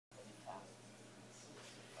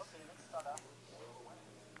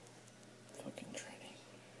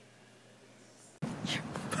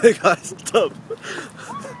Hey guys, what's up?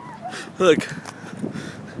 Look,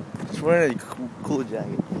 just wearing a cool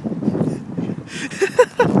jacket.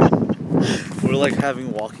 We're like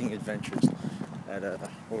having walking adventures at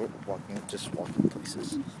we're just walking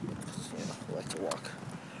places. You know, we like to walk,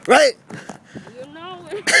 right? You know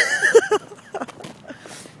it.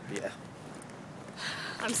 Yeah.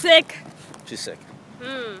 I'm sick. She's sick.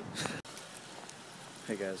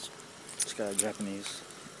 Hey guys, just got Japanese,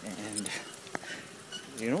 and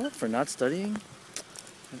you know what? For not studying,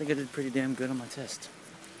 I think I did pretty damn good on my test.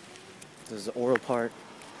 There's the oral part,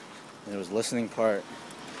 and there was listening part,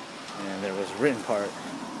 and there was written part.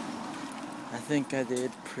 I think I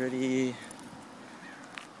did pretty,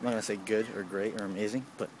 I'm not gonna say good or great or amazing,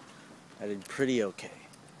 but I did pretty okay.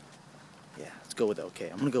 Yeah, let's go with okay.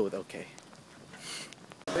 I'm gonna go with okay.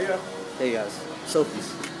 There you go. Hey guys,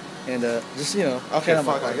 Sophie's. And just, you know, Okay, check out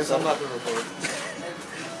fuck, I guess I'm not gonna record.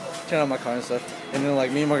 check out my car and stuff. And then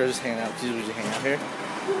like me and Mark are just hanging out, because we just hang out here.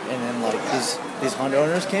 And then like these Honda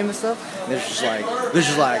owners came and stuff, and they're just like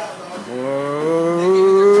is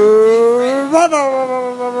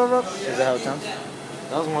that how it sounds?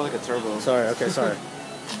 That was more like a turbo. Sorry, okay, sorry.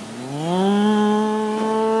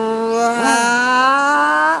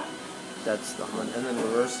 That's the Honda. And then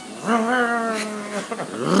reverse.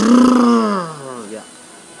 Yeah.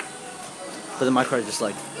 But then my car just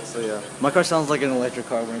like, So yeah. my car sounds like an electric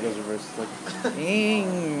car when it goes reverse. It's like,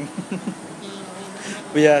 "Ding."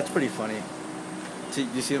 But yeah, it's pretty funny. See,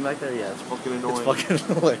 you see them back there? Yeah, it's Fucking annoying. It's fucking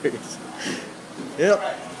hilarious. Yep.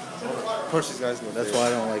 Of course these guys know. That's why I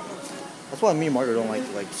don't like. That's why me and Margaret don't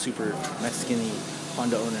like super Mexican-y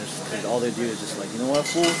Honda owners. Because all they do is just like, you know what,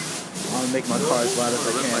 fool? I'm gonna make my car as loud as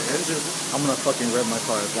I can. I'm gonna fucking rev my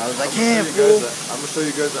car as loud as I can, fool. I'm gonna show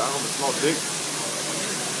you guys that I have a small dick.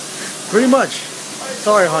 Pretty much.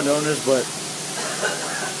 Sorry, Honda owners, but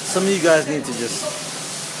some of you guys need to just.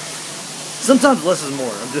 Sometimes less is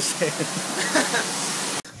more. I'm just saying.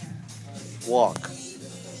 Walk.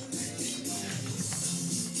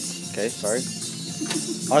 Okay, sorry.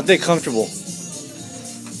 Aren't they comfortable?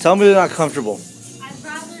 Tell me they're not comfortable. I'd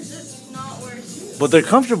rather just not wear shoes. But they're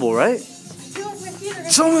comfortable, right? I feel like my feet are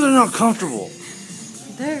Tell me they're not comfortable.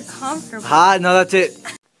 They're comfortable. Hi, no, that's it.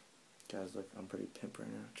 Guys, look, I'm pretty pimp right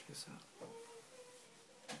now. Check this out.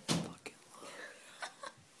 Fucking love.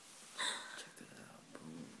 Check that out.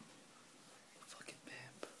 Boom. Fucking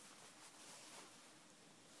pimp.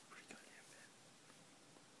 Pretty goddamn pimp.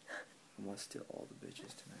 I want to steal all the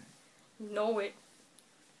bitches tonight. Know it.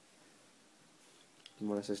 And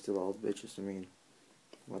when I say steal all the bitches, I mean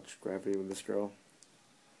watch Gravity with this girl.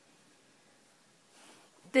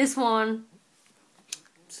 This one.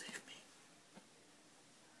 Save me.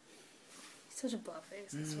 He's such a butt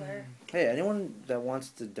face, I swear. Hey, anyone that wants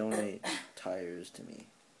to donate tires to me,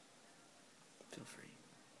 feel free.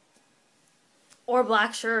 Or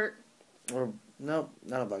black shirt. Or, no,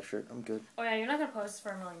 not a black shirt. I'm good. Oh yeah, you're not gonna post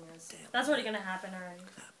for 1 million views. That's already gonna happen already.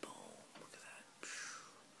 Look at that boom. Look at that.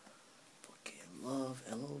 Fucking love.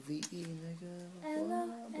 L-O-V-E, nigga. Hello,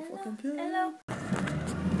 The fucking pimp. hello.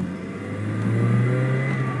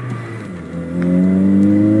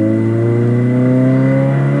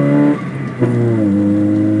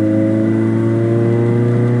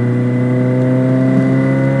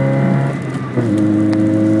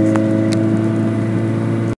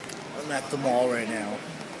 I'm at the mall right now,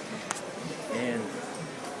 and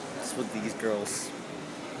it's with these girls.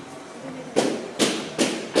 And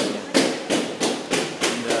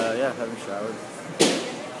yeah, haven't showered.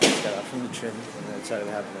 Just got out from the gym, and then decided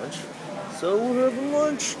to have lunch. So we're having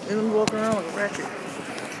lunch, and I'm walking around like a ratchet.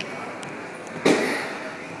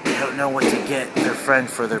 They don't know what to get their friend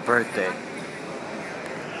for their birthday.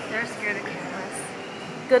 They're scared of Christmas.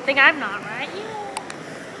 Good thing I'm not, right?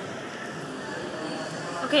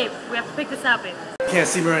 Okay, we have to pick this up, babe. Can't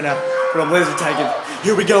see me right now, but I'm laser tagging.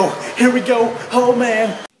 Here we go. Here we go. Oh man.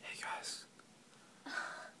 Hey guys.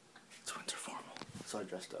 It's winter formal. So I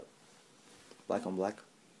dressed up. Black on black.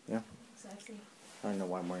 Yeah. Sexy. I don't know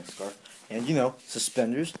why I'm wearing a scarf. And you know,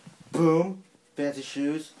 suspenders. Boom. Fancy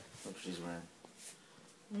shoes. What she's wearing.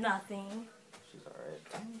 Nothing. She's alright.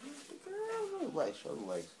 Show the legs. Show the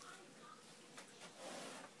legs.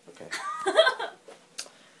 Okay.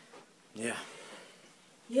 Yeah.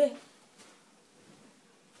 Yeah.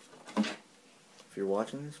 If you're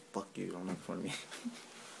watching this, fuck you. Don't make fun of me.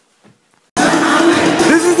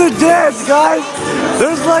 This is the dance, guys.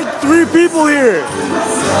 There's like 3 people here.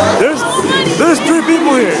 There's 3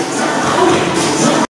 people here.